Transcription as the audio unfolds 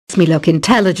me look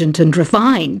intelligent and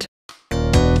refined.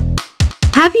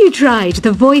 Have you tried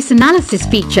the voice analysis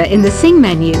feature in the Sing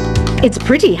menu? It's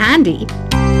pretty handy.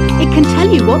 It can tell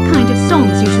you what kind of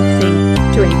songs you should sing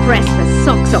to impress the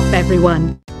socks off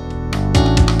everyone.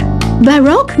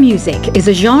 Baroque music is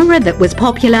a genre that was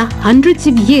popular hundreds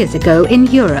of years ago in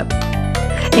Europe.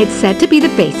 It's said to be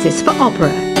the basis for opera.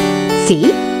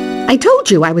 See? I told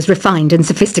you I was refined and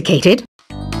sophisticated.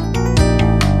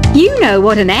 You know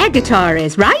what an air guitar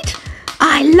is, right?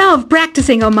 I love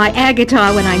practicing on my air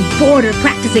guitar when I'm bored of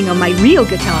practicing on my real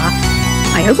guitar.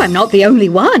 I hope I'm not the only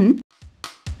one.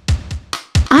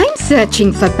 I'm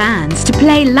searching for bands to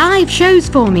play live shows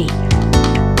for me.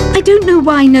 I don't know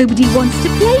why nobody wants to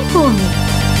play for me.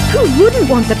 Who wouldn't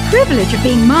want the privilege of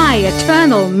being my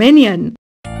eternal minion?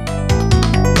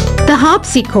 The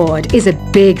harpsichord is a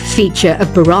big feature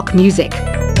of Baroque music.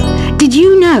 Did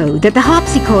you know that the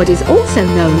harpsichord is also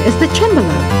known as the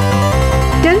cembalo?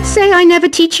 Don't say I never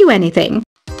teach you anything.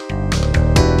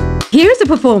 Here's a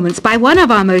performance by one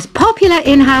of our most popular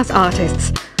in-house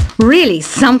artists. Really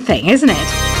something, isn't it?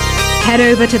 Head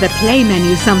over to the play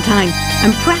menu sometime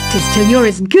and practice till you're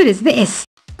as good as this.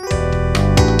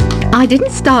 I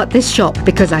didn't start this shop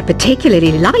because I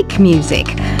particularly like music.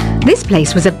 This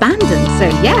place was abandoned, so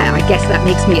yeah, I guess that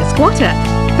makes me a squatter.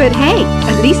 But hey,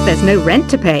 at least there's no rent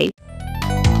to pay.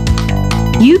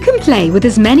 You can play with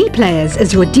as many players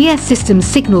as your DS system's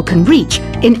signal can reach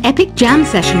in Epic Jam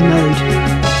Session mode.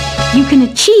 You can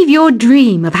achieve your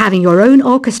dream of having your own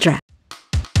orchestra.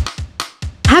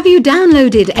 Have you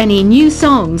downloaded any new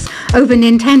songs over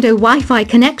Nintendo Wi-Fi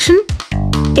connection?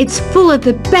 It's full of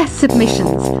the best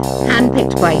submissions,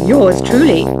 handpicked by yours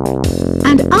truly.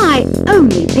 And I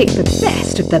only pick the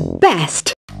best of the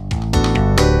best.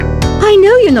 I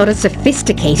know you're not as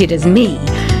sophisticated as me,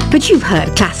 but you've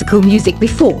heard classical music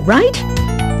before, right?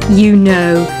 You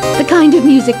know, the kind of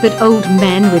music that old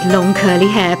men with long curly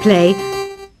hair play.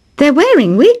 They're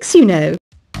wearing wigs, you know.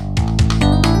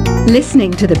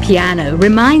 Listening to the piano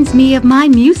reminds me of my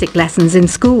music lessons in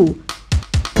school.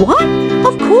 What?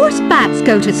 Of course bats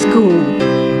go to school.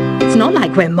 It's not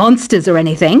like we're monsters or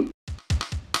anything.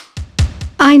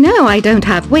 I know I don't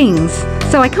have wings,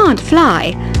 so I can't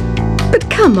fly. But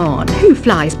come on, who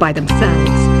flies by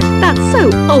themselves? That's so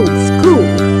old school.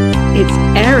 It's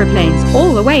aeroplanes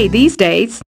all the way these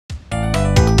days.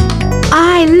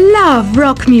 I love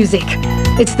rock music.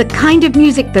 It's the kind of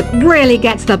music that really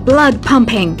gets the blood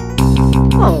pumping.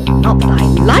 Oh, not that I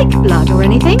like blood or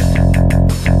anything.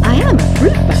 I am a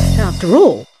fruit bat after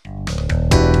all.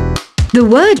 The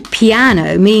word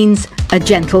piano means a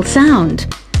gentle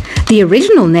sound. The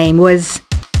original name was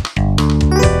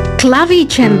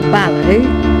clavicembalo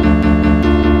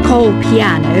col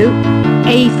piano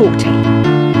a forte.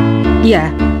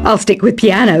 Yeah, I'll stick with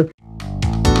piano.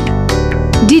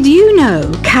 Did you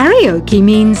know karaoke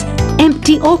means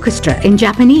empty orchestra in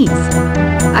Japanese?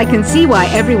 I can see why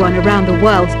everyone around the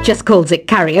world just calls it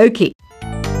karaoke.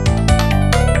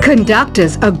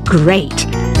 Conductors are great.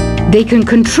 They can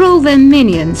control their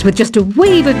minions with just a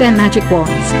wave of their magic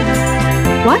wands.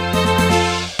 What?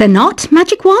 They're not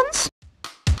magic wands?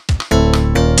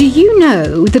 Do you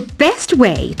know the best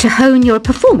way to hone your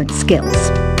performance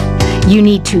skills? You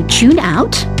need to tune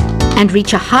out and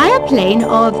reach a higher plane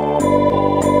of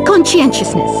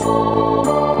conscientiousness.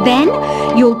 Then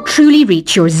you'll truly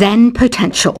reach your Zen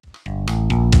potential.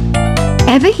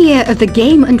 Ever hear of the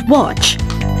Game & Watch?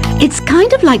 It's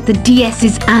kind of like the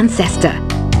DS's ancestor.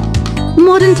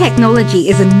 Modern technology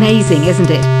is amazing, isn't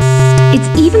it?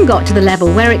 It's even got to the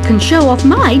level where it can show off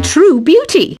my true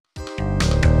beauty.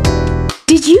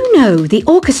 Did you know the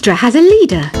orchestra has a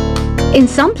leader? In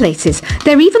some places,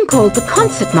 they're even called the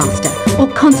concertmaster or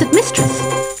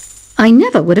concertmistress. I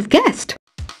never would have guessed.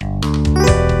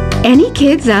 Any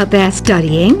kids out there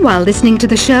studying while listening to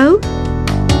the show?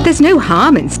 There's no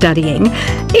harm in studying.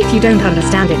 If you don't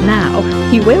understand it now,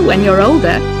 you will when you're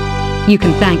older. You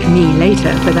can thank me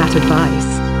later for that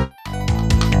advice.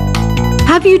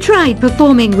 Have you tried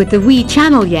performing with the Wii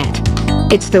channel yet?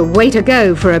 It's the way to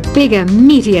go for a bigger,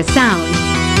 meatier sound.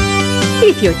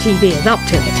 If your TV is up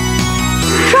to it.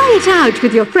 Try it out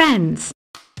with your friends.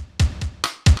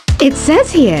 It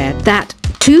says here that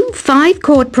 2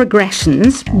 5-chord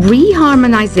progressions,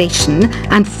 reharmonization,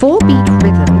 and 4-beat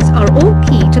rhythms are all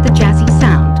key to the jazzy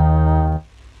sound.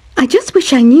 I just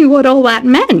wish I knew what all that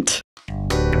meant.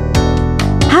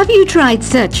 Have you tried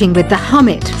searching with the Hum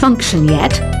It function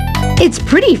yet? It's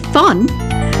pretty fun.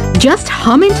 Just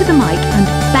hum into the mic and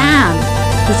bam!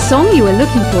 The song you are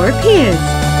looking for appears.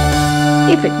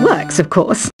 If it works, of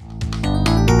course.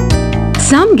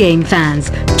 Some game fans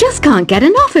just can't get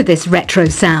enough of this retro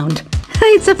sound.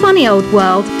 It's a funny old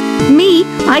world. Me,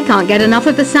 I can't get enough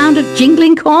of the sound of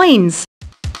jingling coins.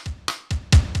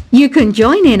 You can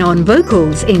join in on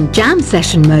vocals in jam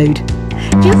session mode.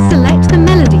 Just select the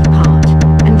melody part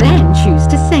and then choose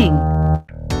to sing.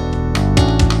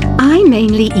 I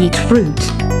mainly eat fruit.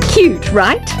 Cute,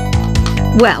 right?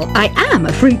 Well, I am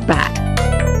a fruit bat.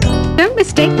 Don't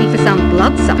mistake me for some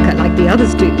bloodsucker like the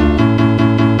others do.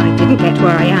 I didn't get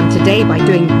where I am today by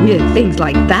doing weird things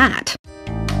like that.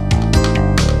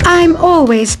 I'm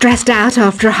always stressed out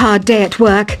after a hard day at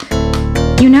work.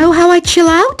 You know how I chill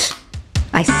out?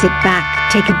 I sit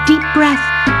back, take a deep breath,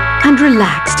 and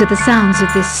relax to the sounds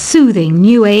of this soothing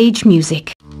new age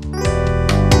music.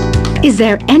 Is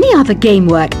there any other game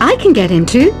work I can get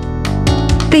into?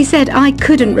 They said I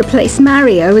couldn't replace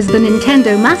Mario as the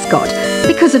Nintendo mascot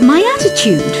because of my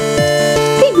attitude.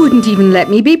 They wouldn't even let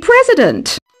me be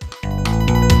president.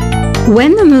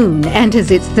 When the moon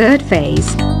enters its third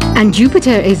phase and Jupiter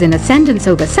is in ascendance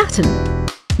over Saturn,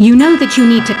 you know that you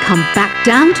need to come back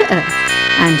down to Earth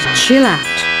and chill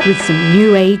out with some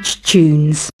new age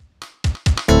tunes.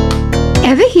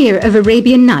 Ever hear of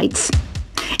Arabian Nights?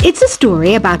 It's a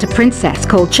story about a princess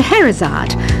called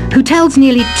Scheherazade who tells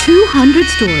nearly 200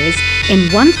 stories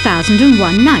in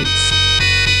 1001 nights.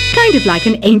 Kind of like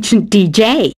an ancient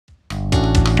DJ.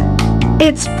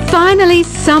 It's finally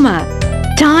summer.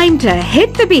 Time to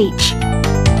hit the beach.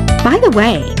 By the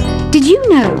way, did you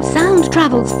know sound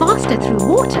travels faster through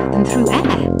water than through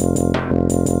air?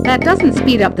 That doesn't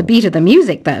speed up the beat of the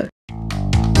music, though.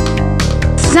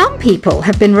 Some people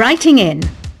have been writing in,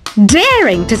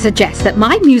 daring to suggest that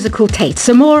my musical tastes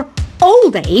are more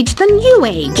old age than new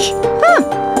age. Huh,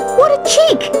 what a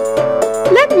cheek!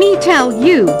 Let me tell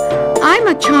you, I'm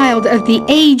a child of the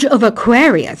age of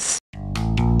Aquarius.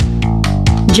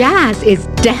 Jazz is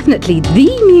definitely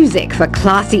the music for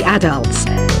classy adults.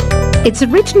 It's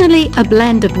originally a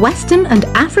blend of Western and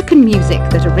African music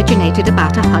that originated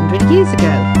about 100 years ago.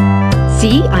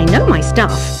 See, I know my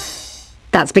stuff.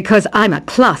 That's because I'm a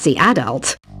classy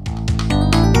adult.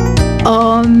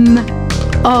 Oh,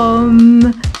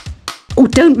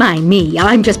 don't mind me.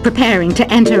 I'm just preparing to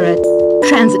enter a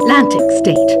transatlantic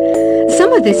state.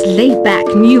 Some of this laid-back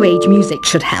New Age music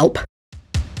should help.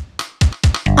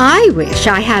 I wish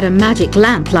I had a magic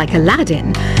lamp like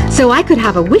Aladdin, so I could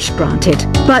have a wish granted.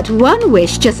 But one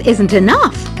wish just isn't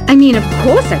enough. I mean, of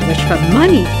course I wish for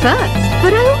money first,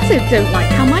 but I also don't like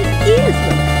how my ears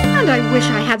look. And I wish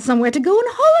I had somewhere to go on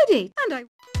holiday.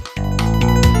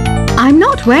 I'm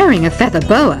not wearing a feather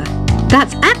boa.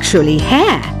 That's actually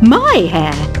hair. My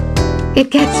hair. It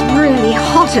gets really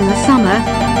hot in the summer.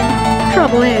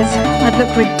 Trouble is, I'd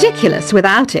look ridiculous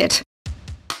without it.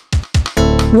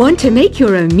 Want to make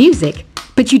your own music,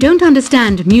 but you don't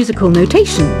understand musical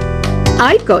notation?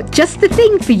 I've got just the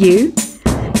thing for you.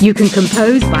 You can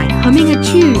compose by humming a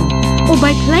tune or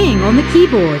by playing on the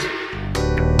keyboard.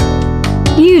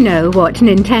 You know what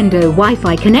Nintendo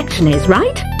Wi-Fi connection is,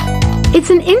 right? It's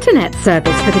an internet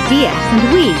service for the DS and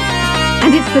Wii,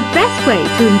 and it's the best way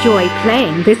to enjoy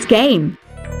playing this game.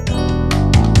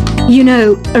 You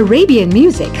know, Arabian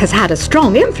music has had a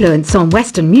strong influence on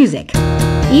Western music.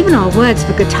 Even our words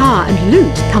for guitar and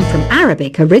lute come from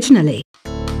Arabic originally.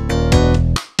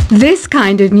 This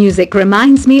kind of music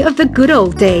reminds me of the good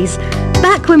old days,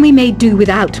 back when we made do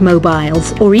without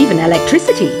mobiles or even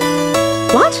electricity.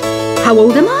 What? How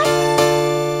old am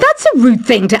I? That's a rude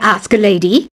thing to ask a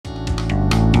lady.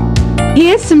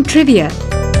 Here's some trivia.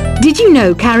 Did you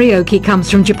know karaoke comes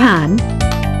from Japan?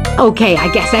 Okay, I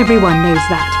guess everyone knows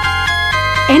that.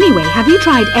 Anyway, have you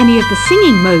tried any of the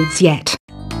singing modes yet?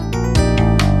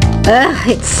 Ugh,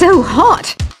 it's so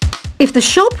hot. If the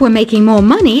shop were making more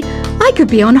money, I could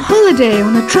be on holiday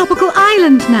on a tropical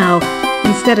island now,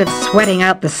 instead of sweating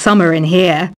out the summer in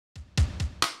here.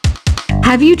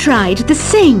 Have you tried the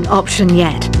sing option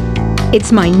yet?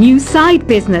 It's my new side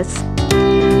business.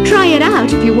 Try it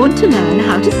out if you want to learn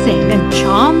how to sing and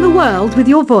charm the world with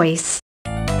your voice.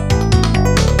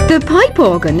 The pipe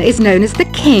organ is known as the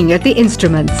king of the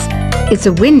instruments. It's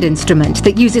a wind instrument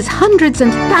that uses hundreds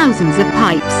and thousands of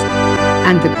pipes.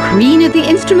 And the queen of the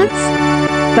instruments?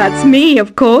 That's me,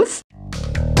 of course.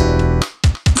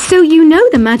 So you know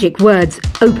the magic words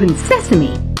 "open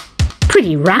sesame."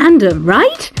 Pretty random,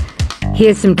 right?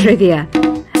 Here's some trivia.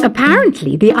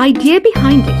 Apparently, the idea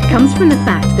behind it comes from the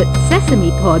fact that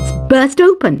sesame pods burst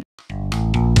open.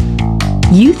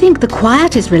 You think the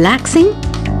quiet is relaxing?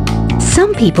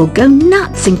 Some people go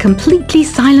nuts in completely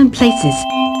silent places.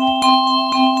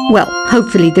 Well,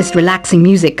 hopefully this relaxing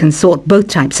music can sort both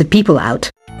types of people out.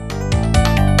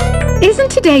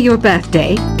 Isn't today your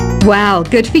birthday? Well,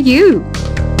 good for you.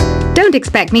 Don't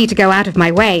expect me to go out of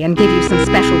my way and give you some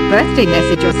special birthday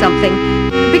message or something,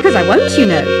 because I won't, you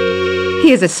know.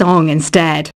 Here's a song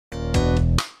instead.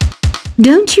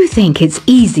 Don't you think it's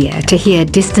easier to hear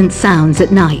distant sounds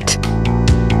at night?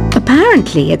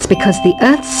 Apparently it's because the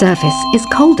Earth's surface is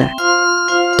colder.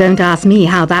 Don't ask me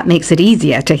how that makes it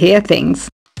easier to hear things.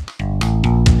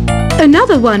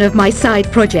 Another one of my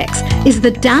side projects is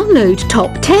the Download Top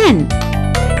 10.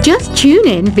 Just tune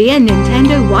in via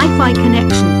Nintendo Wi-Fi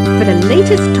connection for the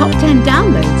latest Top 10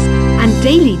 downloads and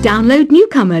daily download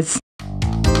newcomers.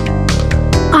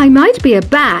 I might be a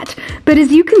bat, but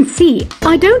as you can see,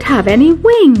 I don't have any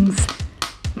wings.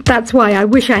 That's why I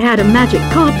wish I had a magic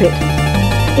carpet.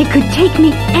 It could take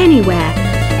me anywhere,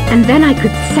 and then I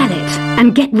could sell it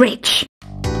and get rich.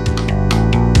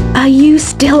 Are you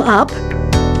still up?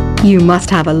 You must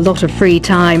have a lot of free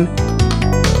time.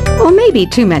 Or maybe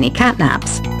too many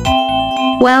catnaps.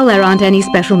 Well, there aren't any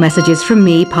special messages from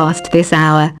me past this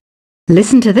hour.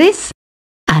 Listen to this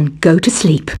and go to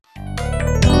sleep.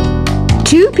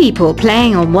 Two people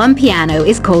playing on one piano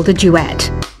is called a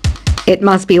duet. It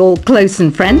must be all close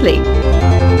and friendly.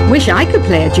 Wish I could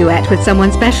play a duet with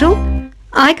someone special.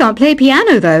 I can't play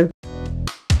piano though.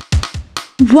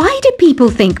 Why do people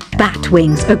think bat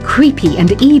wings are creepy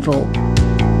and evil?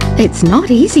 It's not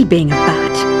easy being a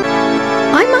bat.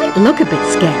 I might look a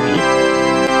bit scary,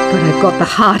 but I've got the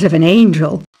heart of an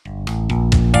angel.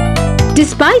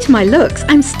 Despite my looks,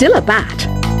 I'm still a bat.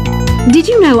 Did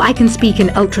you know I can speak in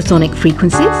ultrasonic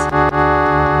frequencies?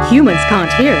 Humans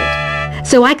can't hear it,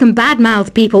 so I can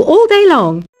badmouth people all day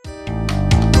long.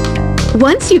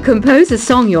 Once you compose a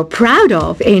song you're proud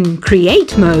of in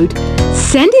create mode,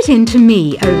 send it in to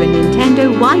me over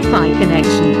Nintendo Wi-Fi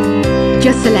connection.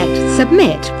 Just select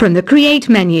Submit from the Create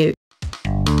menu.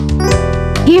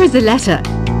 Here's a letter.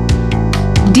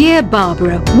 Dear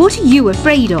Barbara, what are you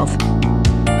afraid of?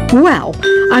 Well,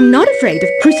 I'm not afraid of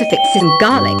crucifixes and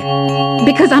garlic,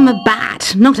 because I'm a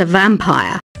bat, not a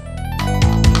vampire.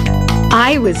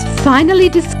 I was finally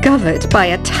discovered by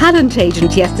a talent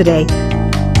agent yesterday,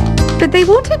 but they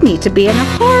wanted me to be in a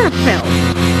horror film.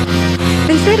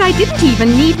 They said I didn't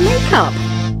even need makeup.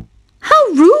 How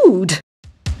rude!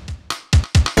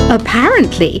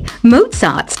 Apparently,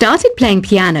 Mozart started playing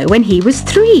piano when he was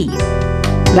 3.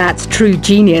 That's true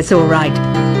genius, all right.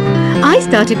 I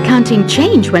started counting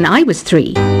change when I was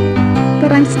 3,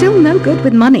 but I'm still no good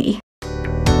with money.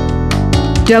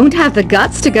 Don't have the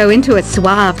guts to go into a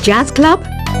suave jazz club?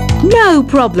 No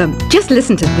problem, just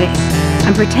listen to this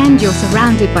and pretend you're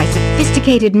surrounded by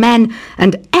sophisticated men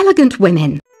and elegant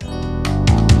women.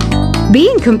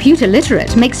 Being computer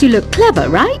literate makes you look clever,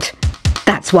 right?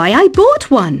 That's why I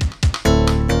bought one.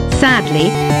 Sadly,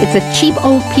 it's a cheap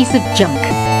old piece of junk.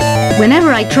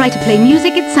 Whenever I try to play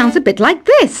music, it sounds a bit like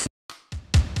this.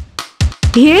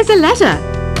 Here's a letter.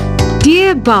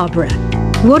 Dear Barbara,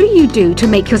 what do you do to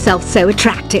make yourself so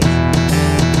attractive?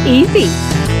 Easy.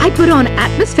 I put on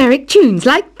atmospheric tunes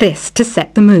like this to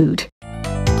set the mood.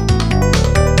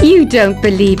 You don't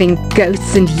believe in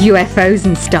ghosts and UFOs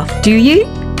and stuff, do you?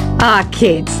 Ah,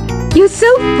 kids, you're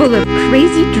so full of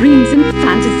crazy dreams and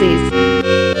fantasies.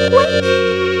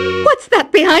 Wait, what's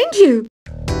that behind you?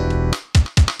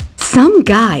 Some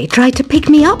guy tried to pick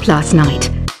me up last night.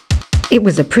 It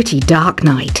was a pretty dark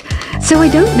night, so I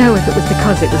don't know if it was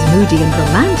because it was moody and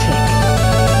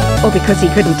romantic, or because he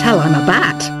couldn't tell I'm a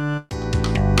bat.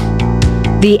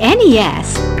 The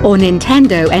NES, or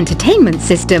Nintendo Entertainment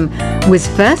System, was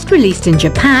first released in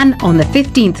Japan on the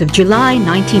 15th of July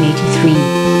 1983.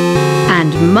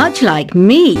 And much like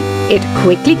me, it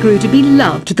quickly grew to be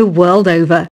loved the world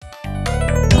over.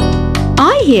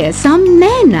 I hear some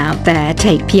men out there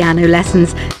take piano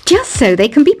lessons just so they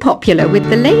can be popular with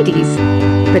the ladies.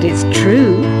 But it's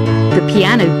true, the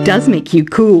piano does make you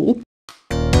cool.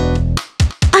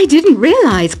 I didn't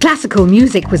realize classical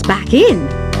music was back in.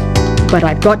 But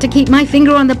I've got to keep my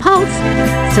finger on the pulse,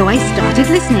 so I started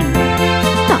listening.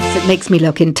 Thus it makes me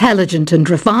look intelligent and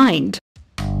refined.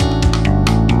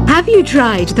 Have you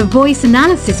tried the voice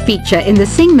analysis feature in the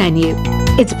Sing menu?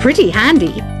 It's pretty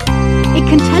handy. It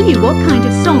can tell you what kind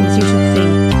of songs you should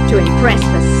sing to impress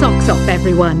the socks off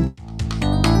everyone.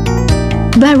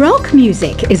 Baroque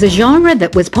music is a genre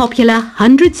that was popular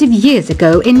hundreds of years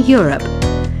ago in Europe.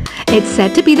 It's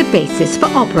said to be the basis for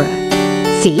opera.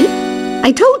 See?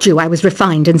 I told you I was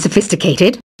refined and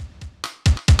sophisticated.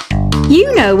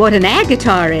 You know what an air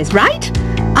guitar is, right?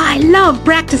 I love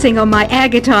practicing on my air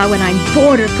guitar when I'm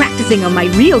bored of practicing on my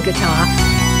real guitar.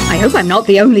 I hope I'm not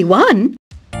the only one.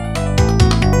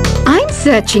 I'm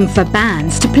searching for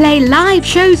bands to play live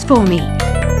shows for me.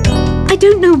 I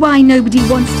don't know why nobody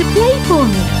wants to play for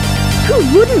me.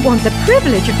 Who wouldn't want the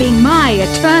privilege of being my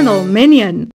eternal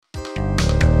minion?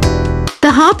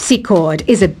 The harpsichord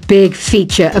is a big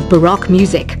feature of Baroque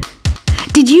music.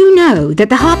 Did you know that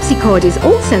the harpsichord is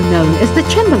also known as the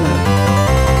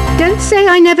cembalo? Don't say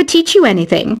I never teach you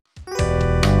anything.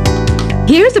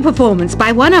 Here's a performance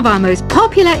by one of our most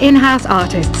popular in-house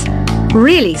artists.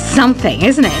 Really something,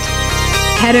 isn't it?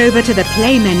 Head over to the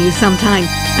play menu sometime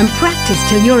and practice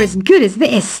till you're as good as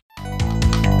this.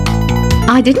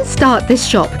 I didn't start this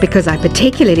shop because I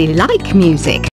particularly like music.